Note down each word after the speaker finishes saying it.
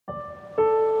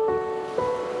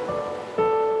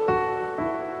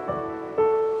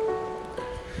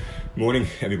Morning,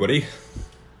 everybody.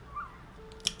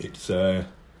 It's a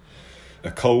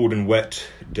cold and wet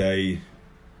day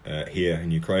here in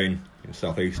Ukraine, in the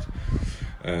southeast.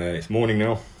 It's morning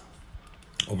now,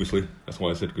 obviously, that's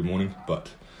why I said good morning, but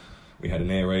we had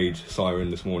an air raid siren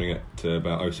this morning at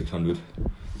about 0600,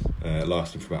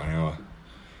 lasting for about an hour,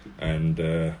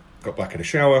 and got back in the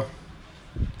shower.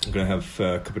 I'm going to have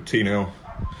a cup of tea now,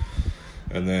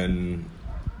 and then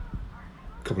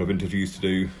a couple of interviews to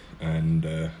do,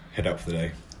 and head out for the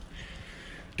day.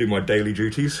 Do my daily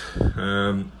duties,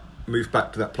 move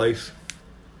back to that place.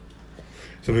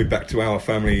 So move back to our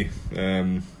family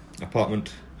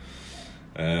apartment.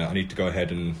 I need to go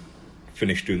ahead and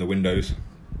finish doing the windows.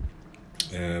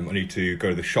 I need to go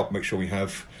to the shop, make sure we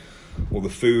have all the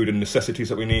food and necessities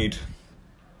that we need.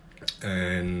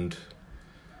 And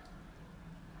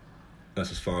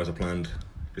that's as far as I planned.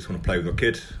 Just want to play with my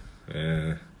kid.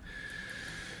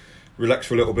 Relax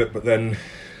for a little bit, but then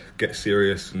get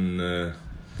serious and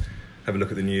have a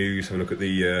look at the news, have a look at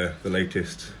the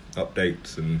latest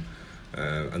updates, and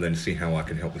then see how I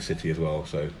can help the city as well.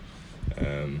 So,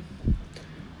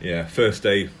 first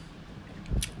day,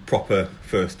 proper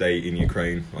first day in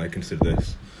Ukraine, I consider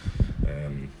this.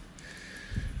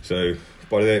 So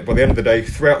by the end of the day,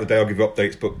 throughout the day, I'll give you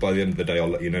updates, but by the end of the day, I'll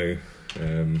let you know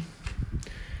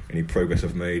any progress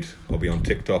I've made. I'll be on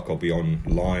TikTok, I'll be on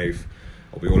live,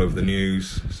 I'll be all over the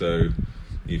news, so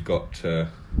you've got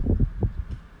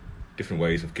different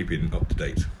ways of keeping up to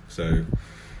date. So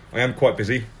I am quite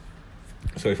busy,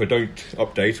 so if I don't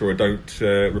update or I don't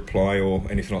reply or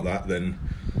anything like that, then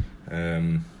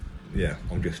I'm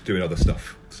just doing other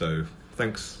stuff. So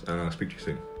thanks, and I'll speak to you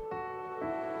soon.